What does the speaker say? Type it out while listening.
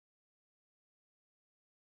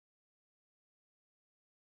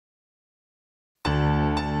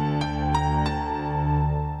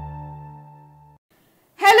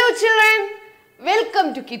Hello children, welcome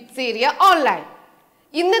to Kids Area Online.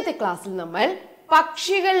 ഇന്നത്തെ ക്ലാസ്സിൽ നമ്മൾ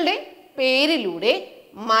പക്ഷികളുടെ പേരിലൂടെ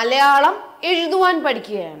മലയാളം എഴുതുവാൻ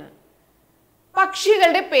പഠിക്കുകയാണ്.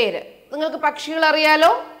 പക്ഷികളുടെ പേര് നിങ്ങൾക്ക് പക്ഷികൾ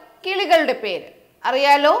അറിയാലോ, കിളികളുടെ പേര്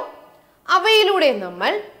അറിയാലോ, അവയിലൂടെ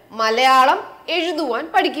നമ്മൾ മലയാളം എഴുതുവാൻ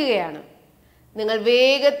പഠിക്കുകയാണ്. നിങ്ങൾ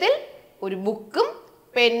വേഗത്തിൽ ഒരു ബുക്കും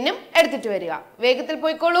പെന്നും എടുത്തിട്ട് വരിക. വേഗത്തിൽ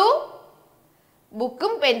പോയിക്കോളൂ.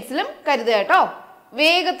 ബുക്കും പെൻസിലും കരുതുക കേട്ടോ.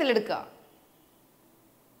 വേഗത്തിൽ എടുക്കുക.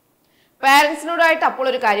 പാരൻസിനോടായിട്ട് അപ്പോൾ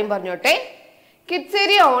ഒരു കാര്യം പറഞ്ഞോട്ടെ. കിഡ്സ്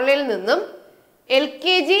ഏരിയ ഓൺലൈനിൽ നിന്നും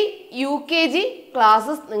LKG, UKG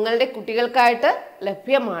ക്ലാസ്സസ് നിങ്ങളുടെ കുട്ടികൾക്കായിട്ട്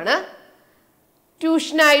ലഭ്യമാണ്.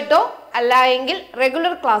 ട്യൂഷനായിട്ടോ അല്ല എങ്കിൽ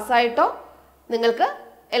റെഗുലർ ക്ലാസ് ആയിട്ടോ നിങ്ങൾക്ക്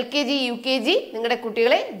LKG, UKG നിങ്ങളുടെ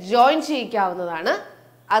കുട്ടികളെ ജോയിൻ ചെയ്യിക്കാവുന്നതാണ്.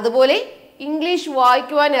 അതുപോലെ ഇംഗ്ലീഷ്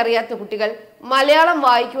വായിക്കുവാൻ അറിയാത്ത കുട്ടികൾ, മലയാളം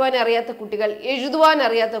വായിക്കുവാൻ അറിയാത്ത കുട്ടികൾ, എഴുതുവാൻ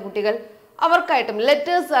അറിയാത്ത കുട്ടികൾ, അവർക്കായിട്ടും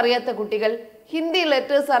ലെറ്റേഴ്സ് അറിയാത്ത കുട്ടികൾ, ഹിന്ദി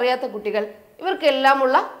ലെറ്റേഴ്സ് അറിയാത്ത കുട്ടികൾ,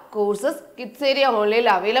 ഇവർക്കെല്ലാമുള്ള കോഴ്സസ് കിഡ്സ് ഏരിയ ഓൺലൈനിൽ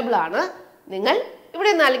അവൈലബിൾ ആണ്. നിങ്ങൾ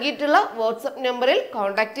ഇവിടെ നൽകിയിട്ടുള്ള വാട്സപ്പ് നമ്പറിൽ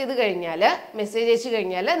കോൺടാക്ട് ചെയ്ത് കഴിഞ്ഞാൽ, മെസ്സേജ് അയച്ചു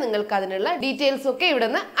കഴിഞ്ഞാൽ നിങ്ങൾക്ക് അതിനുള്ള ഡീറ്റെയിൽസ് ഒക്കെ ഇവിടെ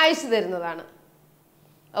നിന്ന് അയച്ചു തരുന്നതാണ്.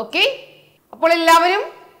 ഓക്കെ, അപ്പോൾ എല്ലാവരും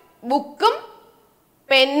ബുക്കും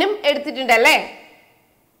പെന്നും എടുത്തിട്ടുണ്ടല്ലേ?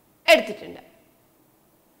 എടുത്തിട്ടുണ്ട്.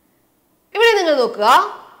 ഇവിടെ നിങ്ങൾ നോക്കുക,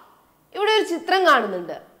 ഇവിടെ ഒരു ചിത്രം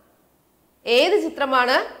കാണുന്നുണ്ട്. ഏത്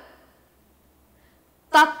ചിത്രമാണ്?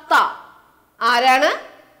 തത്ത. ആരാണ്?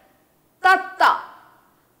 തത്ത.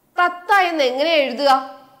 തത്ത എന്ന് എങ്ങനെ എഴുതുക?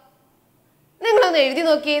 നിങ്ങളൊന്ന് എഴുതി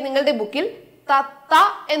നോക്കിയേ. നിങ്ങളുടെ ബുക്കിൽ തത്ത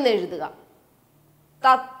എന്ന് എഴുതുക.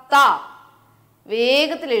 തത്ത.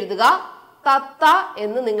 വേഗത്തിൽ എഴുതുക. തത്ത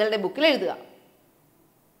എന്ന് നിങ്ങളുടെ ബുക്കിൽ എഴുതുക.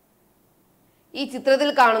 ഈ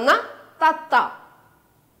ചിത്രത്തിൽ കാണുന്ന തത്ത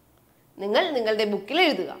നിങ്ങൾ നിങ്ങളുടെ ബുക്കിൽ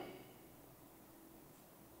എഴുതുക.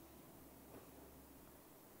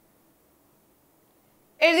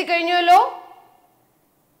 എഴുതി കഴിഞ്ഞല്ലോ?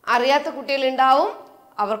 അറിയാത്ത കുട്ടികൾ ഉണ്ടാവും,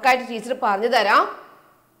 അവർക്കായിട്ട് ടീച്ചർ പറഞ്ഞു തരാം.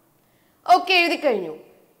 ഓക്കെ, എഴുതി കഴിഞ്ഞു.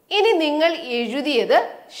 ഇനി നിങ്ങൾ എഴുതിയത്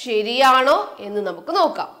ശരിയാണോ എന്ന് നമുക്ക്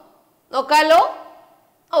നോക്കാം. നോക്കാലോ?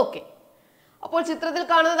 ഓക്കെ, അപ്പോൾ ചിത്രത്തിൽ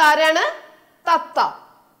കാണുന്നത് ആരാണ്? തത്ത.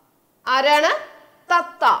 ആരാണ്?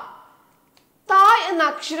 തത്ത. ത എന്ന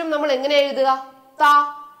അക്ഷരം നമ്മൾ എങ്ങനെ എഴുതുക? ത.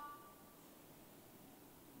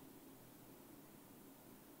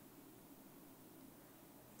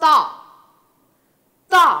 ത.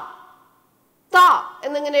 ത. ത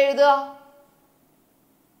എന്നെങ്ങനെ എഴുതുക?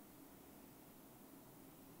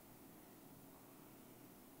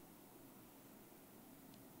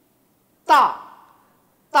 ത.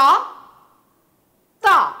 ത. ത.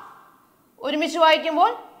 ഒരുമിച്ച്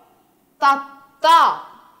വായിക്കുമ്പോൾ തത്ത.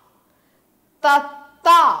 തത്ത.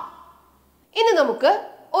 ഇനി നമുക്ക്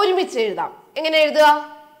ഒരുമിച്ച് എഴുതാം. എങ്ങനെ എഴുതുക?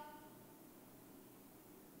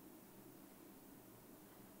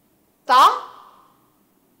 ത.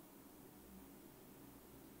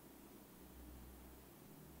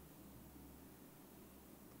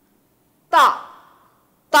 ത.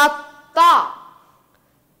 തത്ത.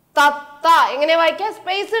 തത്ത. എങ്ങനെ വായിക്കാം?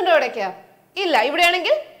 സ്പേസ് ഉണ്ടോ ഇടയ്ക്ക്? ഇല്ല.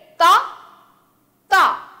 ഇവിടെയാണെങ്കിൽ ത. ത.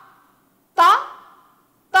 ത.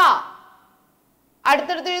 ത.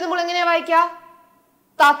 അടുത്തടുത്ത് എഴുതുമ്പോൾ എങ്ങനെയാ വായിക്കാം?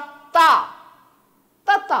 തത്ത.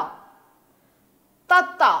 തത്ത.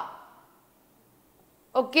 തത്ത.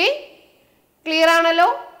 ഓക്കെ, ക്ലിയർ ആണല്ലോ?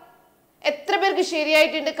 എത്ര പേർക്ക്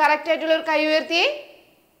ശരിയായിട്ടുണ്ട്? കറക്റ്റ് ആയിട്ടുള്ള ഒരു കൈ ഉയർത്തിയേ.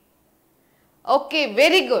 Okay,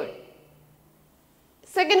 very good.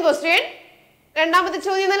 Second question, രണ്ടാമത്തെ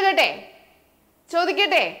ചോദ്യം നൽകട്ടെ?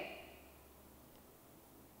 ചോദിക്കട്ടെ?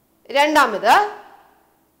 രണ്ടാമത്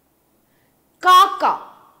കാക്ക.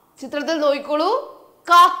 ചിത്രത്തിൽ നോക്കിക്കോളൂ.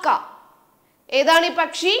 കാക്ക. ഏതാണ് ഈ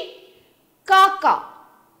പക്ഷി? കാക്ക.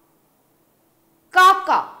 കാക്ക.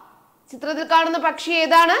 ചിത്രത്തിൽ കാണുന്ന പക്ഷി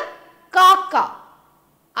ഏതാണ്? കാക്ക.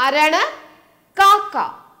 ആരാണ്? കാക്ക.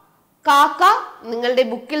 കാക്ക നിങ്ങളുടെ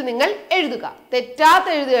ബുക്കിൽ നിങ്ങൾ എഴുതുക. തെറ്റാത്ത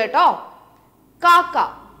എഴുതുക കേട്ടോ. കാക്ക.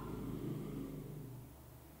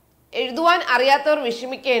 എഴുതുവാൻ അറിയാത്തവർ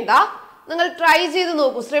വിഷമിക്കേണ്ട. നിങ്ങൾ ട്രൈ ചെയ്ത്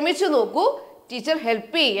നോക്കൂ, ശ്രമിച്ചു നോക്കൂ. ടീച്ചർ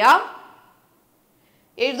ഹെൽപ്പ് ചെയ്യാം.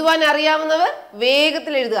 എഴുതുവാൻ അറിയാവുന്നവർ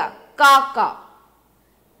വേഗത്തിൽ എഴുതുക. കാക്ക.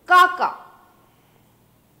 കാക്ക.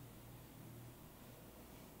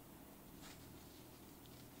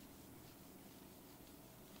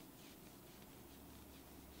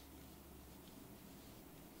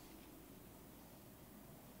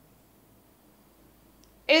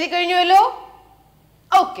 എഴുതി കഴിഞ്ഞുവല്ലോ?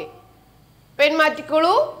 Okay, pen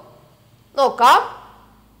മാറ്റിക്കോളൂ. നോക്കാം.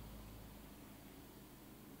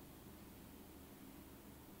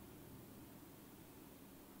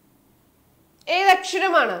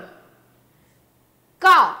 ഏതക്ഷരമാണ്? ക.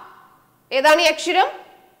 ഏതാണ് ഈ അക്ഷരം?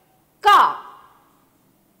 ക.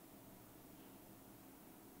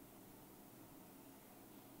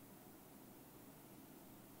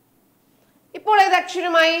 ഇപ്പോൾ ഏത്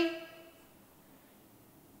അക്ഷരമായി?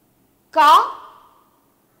 ക,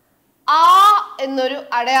 ആ എന്നൊരു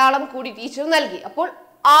അടയാളം കൂടി ടീച്ചർ നൽകി. അപ്പോൾ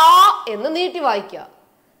ആ എന്ന് നീട്ടി വായിക്കുക.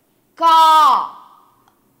 കാ,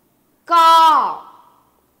 കാ,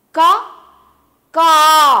 ക, കാ,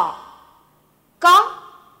 ക,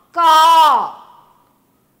 കാ.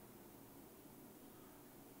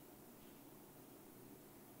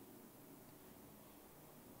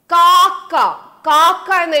 കാക്ക.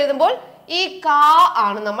 കാക്ക എന്ന് എഴുതുമ്പോൾ ഈ കാ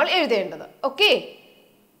ആണ് നമ്മൾ എഴുതേണ്ടത്. ഓക്കെ,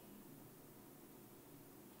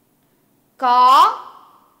 കാ,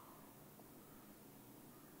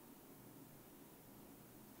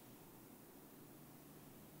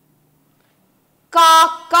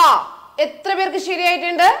 കാക്ക. എത്ര പേർക്ക്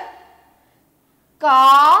ശരിയായിട്ടുണ്ട്?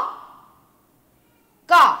 കാ,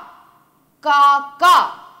 ക, കാക്ക,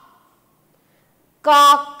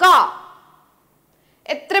 കാക്ക.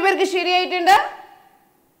 എത്ര പേർക്ക് ശരിയായിട്ടുണ്ട്?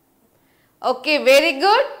 Okay, very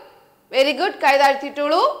good, very good. കൈ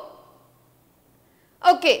താഴ്ത്തിയിട്ടുള്ളൂ.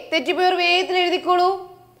 ഓക്കെ, തെറ്റിപ്പോയവർ വേഗത്തിൽ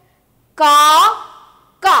എഴുതിക്കോളൂ. കാ,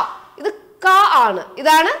 ക. ഇത് ക ആണ്.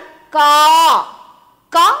 ഇതാണ് കാ.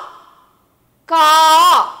 ക, കാ.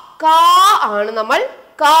 കാ ആണ് നമ്മൾ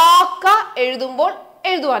കാക്ക എഴുതുമ്പോൾ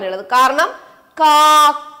എഴുതുവാനുള്ളത്. കാരണം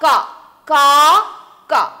കാക്ക,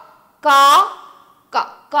 കാക്ക,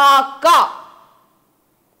 കാക്ക.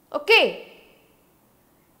 ഓക്കെ,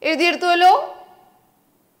 എഴുതിയെടുത്തുവല്ലോ.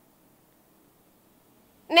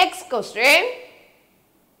 നെക്സ്റ്റ് ക്വസ്റ്റ്യൻ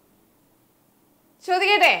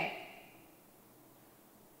ചോദിക്കട്ടെ.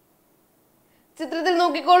 ചിത്രത്തിൽ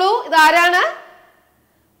നോക്കിക്കോളൂ. ഇതാരാണ്?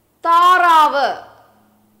 താറാവ്,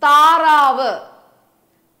 താറാവ്,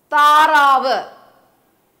 താറാവ്.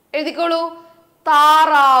 എഴുതിക്കോളൂ.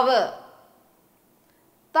 താറാവ്,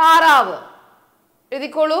 താറാവ്.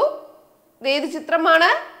 എഴുതിക്കോളൂ. ഏത്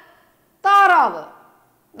ചിത്രമാണ്? താറാവ്.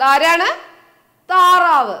 ഇതാരാണ്?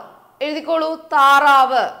 താറാവ്. എഴുതിക്കോളൂ.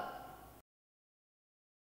 താറാവ്.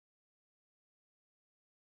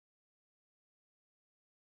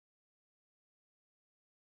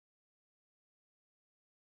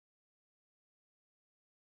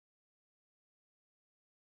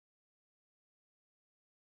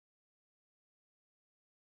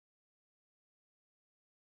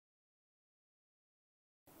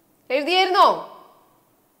 എഴുതിയായിരുന്നോ?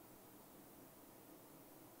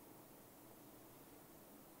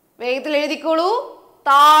 വേഗത്തിൽ എഴുതിക്കോളൂ.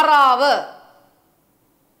 താറാവ്.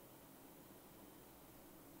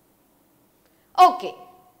 Okay,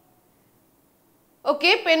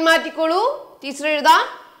 okay, pen മാറ്റിക്കോളൂ. ടീച്ചർ എഴുതാം,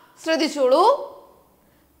 ശ്രദ്ധിച്ചോളൂ.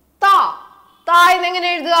 താ, താ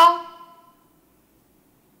എന്നെങ്ങനെ എഴുതുക?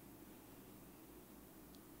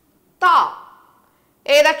 താ.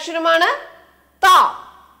 ഏതക്ഷരമാണ്? താ.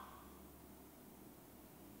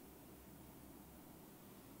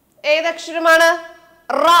 ഏതക്ഷരമാണ്?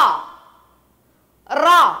 റാ,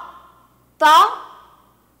 റാ, ത,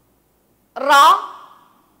 റാ.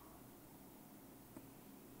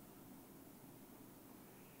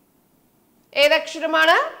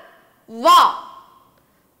 ഏതക്ഷരമാണ്? വ,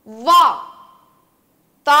 വ,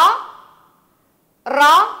 ത,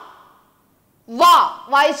 റാ, വ.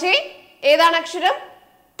 വായിച്ചേ. ഏതാണ് അക്ഷരം?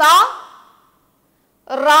 ത,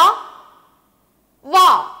 റാ, വ.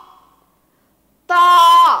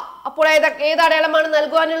 താ. അപ്പോൾ ഏത് അടയാളമാണ്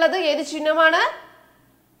നൽകുവാനുള്ളത്? ഏത് ചിഹ്നമാണ്?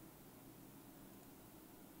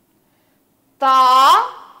 താ,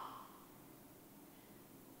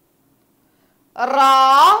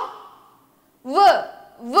 റാ, വ്,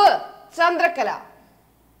 വ്, ചന്ദ്രക്കല.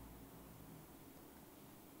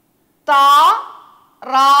 താ,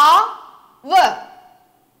 റാ, വ്.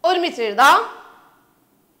 ഒരുമിച്ച് എഴുതാം.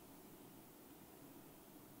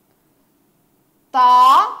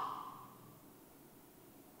 താ,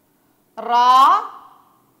 റാ,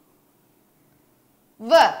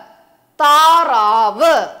 വ്.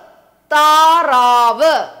 താറാവ്,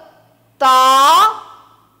 താറാവ്. താ,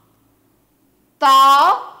 താ,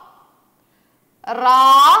 റാ,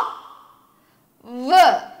 വ്,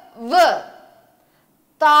 വ്.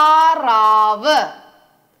 താറാവ്,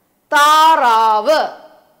 താറാവ്.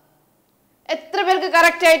 എത്ര പേർക്ക്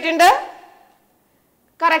കറക്റ്റ് ആയിട്ടുണ്ട്?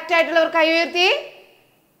 കറക്റ്റ് ആയിട്ടുള്ളവർ കൈ ഉയർത്തി.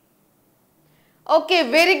 Okay,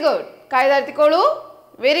 very good. കൈ താഴ്ത്തിക്കോളൂ.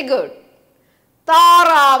 Very good.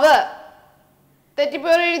 താറാവ്.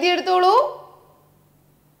 തെറ്റിപ്പോയവർ എഴുതിയെടുത്തോളൂ.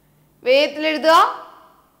 വേഗത്തിൽ എഴുതുക.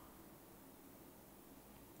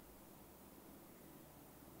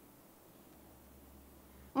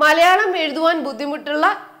 മലയാളം എഴുതുവാൻ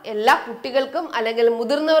ബുദ്ധിമുട്ടുള്ള എല്ലാ കുട്ടികൾക്കും അല്ലെങ്കിൽ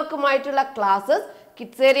മുതിർന്നവർക്കുമായിട്ടുള്ള ക്ലാസ്സസ്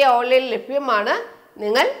കിഡ്സേരിയ ഓൺലൈനിൽ ലഭ്യമാണ്.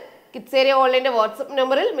 നിങ്ങൾ കിഡ്സേരിയ ഓൺലൈൻ്റെ വാട്സപ്പ്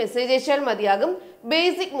നമ്പറിൽ മെസ്സേജ് അയച്ചാൽ മതിയാകും.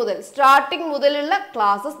 ബേസിക് മുതൽ സ്റ്റാർട്ടിംഗ് മുതലുള്ള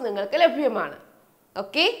ക്ലാസ്സസ് നിങ്ങൾക്ക് ലഭ്യമാണ്.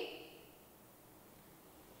 ഓക്കെ,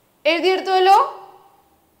 എഴുതിയെടുത്തുവല്ലോ.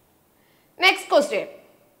 നെക്സ്റ്റ് ക്വസ്റ്റ്യൻ,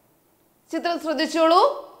 ചിത്രം ശ്രദ്ധിച്ചോളൂ.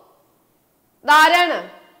 ധാരാണ്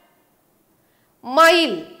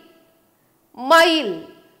മയിൽ. മയിൽ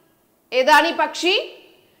ഏതാണ് ഈ പക്ഷി?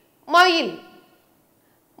 മയിൽ.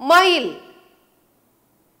 മയിൽ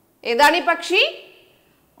ഏതാണ് ഈ പക്ഷി?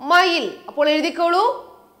 മയിൽ. അപ്പോൾ എഴുതിക്കോളൂ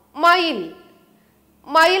മയിൽ.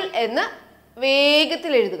 മയിൽ എന്ന്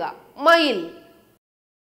വേഗത്തിൽ എഴുതുക. മയിൽ.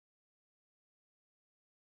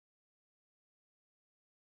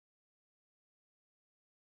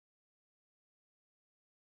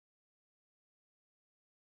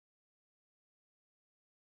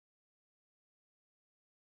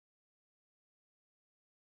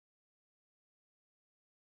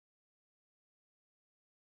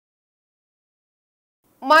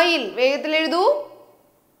 മയിൽ വേഗത്തിൽ എഴുതൂ.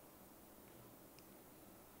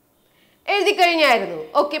 എഴുതി കഴിഞ്ഞായിരുന്നു.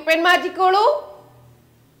 Okay, pen മാറ്റിക്കോളൂ.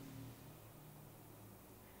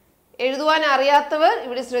 എഴുതുവാൻ അറിയാത്തവർ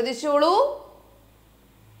ഇവിടെ ശ്രദ്ധിച്ചോളൂ.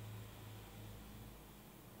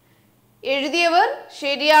 എഴുതിയവർ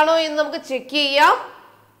ശരിയാണോ എന്ന് നമുക്ക് ചെക്ക് ചെയ്യാം.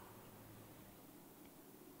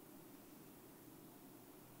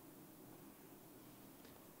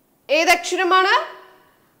 ഏതക്ഷരമാണ്?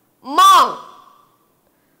 മാ.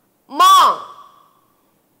 മാ.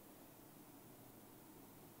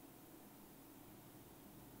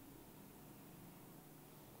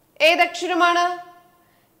 ഏതക്ഷരമാണ്?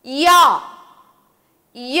 യാ.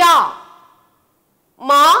 യാ.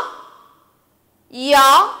 മാ. യാ.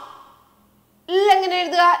 എങ്ങനെ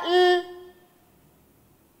എഴുതുക?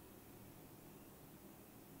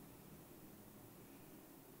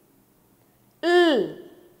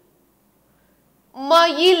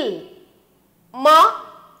 മയിൽ. മ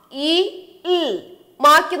ഈ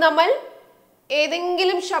മാക്ക് നമ്മൾ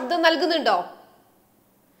ഏതെങ്കിലും ശബ്ദം നൽകുന്നുണ്ടോ?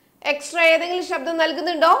 എക്സ്ട്രാ ഏതെങ്കിലും ശബ്ദം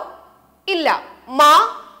നൽകുന്നുണ്ടോ? ഇല്ല. മ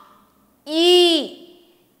ഈ.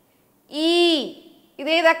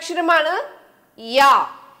 ഇതേത് അക്ഷരമാണ്? യാ.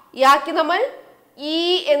 യാക്ക് നമ്മൾ ഈ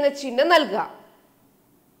എന്ന ചിഹ്നം നൽകുക.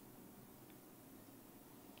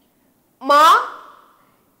 മ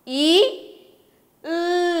ഈ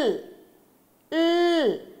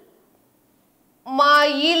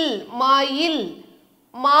മയിൽ. മയിൽ.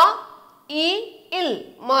 മ ഈ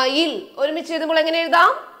മയിൽ. ഒരുമിച്ച് എഴുതുമ്പോൾ എങ്ങനെ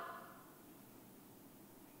എഴുതാം?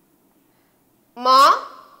 മ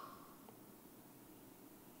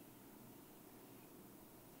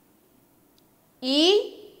ഈ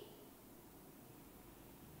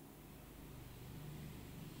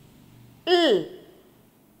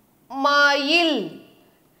മയിൽ.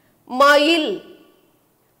 മയിൽ.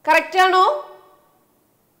 കറക്റ്റ് ആണോ?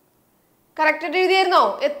 കറക്റ്റ്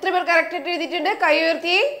എഴുതിയായിരുന്നോ? എത്ര പേർ കറക്റ്റ് എഴുതിയിട്ടുണ്ട്? കൈ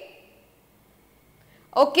ഉയർത്തി.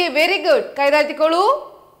 Okay, very good. കൈ താഴ്ത്തിക്കോളൂ.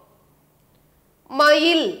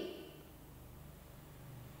 മയിൽ.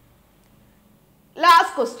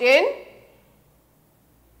 Last question.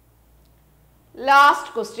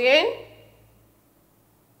 ലാസ്റ്റ് ക്വസ്റ്റ്യൻ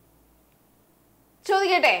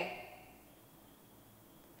ചോദിക്കട്ടെ.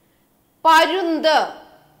 പരുന്ത്.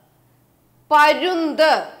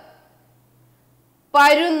 പരുന്ത്.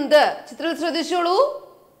 പരുന്ത്. ചിത്രത്തിൽ ശ്രദ്ധിച്ചോളൂ.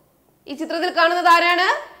 ഈ ചിത്രത്തിൽ കാണുന്നത് ആരാണ്?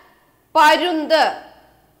 പരുന്ത്.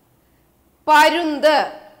 പരുന്ത്.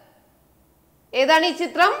 ഏതാണ് ഈ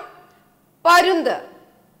ചിത്രം? പരുന്ത്.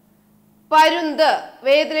 പരുന്ത്.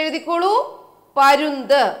 വേഗത്തിൽ എഴുതിക്കോളൂ.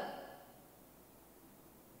 പരുന്ത്.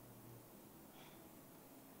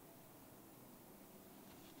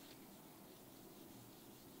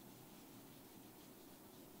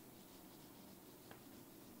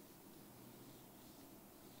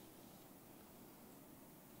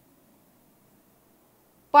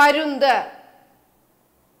 പരുന്ത്.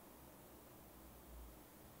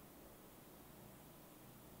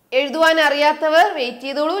 എഴുതുവാൻ അറിയാത്തവർ വെയിറ്റ്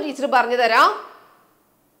ചെയ്തോളൂ, ടീച്ചർ പറഞ്ഞു തരാം.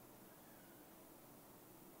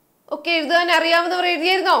 ഓക്കെ, എഴുതാൻ അറിയാവുന്നവർ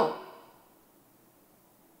എഴുതിയായിരുന്നോ?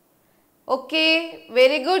 Okay,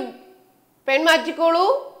 very good. Pen മാറ്റിക്കോളൂ.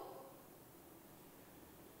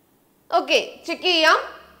 Okay, check ചെയ്യാം.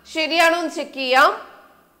 ശരിയാണോ എന്ന് ചെക്ക് ചെയ്യാം.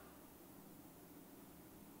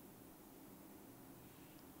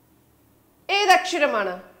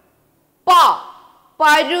 ഏതക്ഷരമാണ്? പ.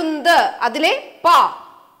 പരുന്ത്. അതിലെ പ.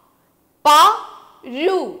 പ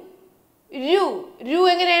രു. രു. രു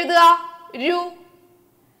എങ്ങനെ എഴുതുക? രു.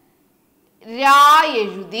 രാ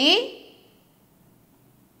എഴുതി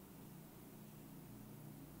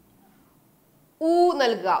ഊ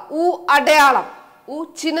നൽകുക. ഊ അടയാളം. ഊ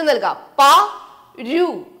ചിഹ്നം നൽകുക. പ രു.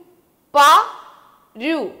 പ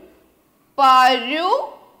രു പരു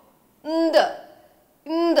ഇന്ത്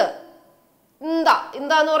ഇന്ത് ഇന്ത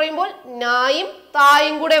ഇന്ത എന്ന് പറയുമ്പോൾ നായും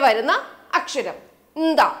തായും കൂടെ വരുന്ന അക്ഷരം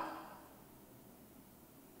ഇന്ത.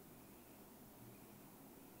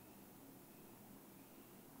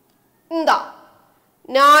 ഇന്ത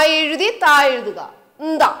നാ എഴുതി താ എഴുതുക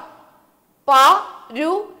ഇന്ത. പ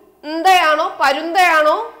രു ഇന്ദയാണോ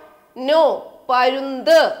പരുന്തയാണോ? നോ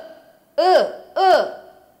പരുന്ത്.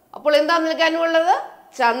 അപ്പോൾ എന്താ നൽകാനുള്ളത്?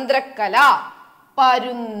 ചന്ദ്രക്കല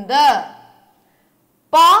പരുന്ത്.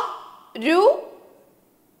 പ രു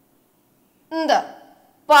ഇന്ത്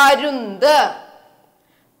പരുന്ത്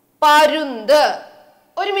പരുന്ത്.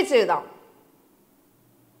 ഒരുമിച്ച് എഴുതാം.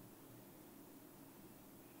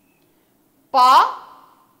 പ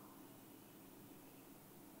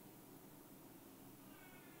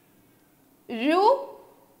രു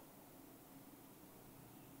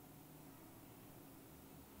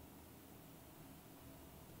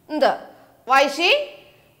ഇന്ത്. വായിച്ചേ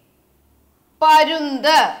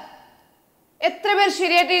പരുന്ത്. എത്ര പേർ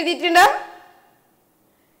ശരിയായിട്ട് എഴുതിയിട്ടുണ്ട്?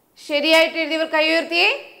 ശരിയായിട്ട് എഴുതിയവർ കൈ ഉയർത്തിയേ.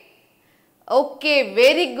 Okay,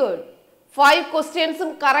 very good. 5 ക്വസ്റ്റ്യൻസും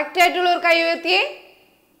കറക്റ്റ് ആയിട്ടുള്ളവർ കൈ ഉയർത്തിയേ.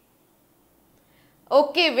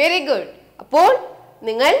 Okay, very good. അപ്പോൾ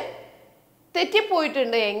നിങ്ങൾ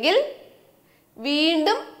തെറ്റിപ്പോയിട്ടുണ്ട് എങ്കിൽ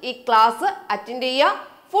വീണ്ടും ഈ ക്ലാസ് അറ്റൻഡ് ചെയ്യുക,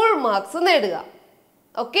 ഫുൾ മാർക്സ് നേടുക.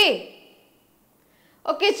 Okay,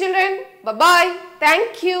 okay children, bye bye,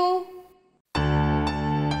 thank you.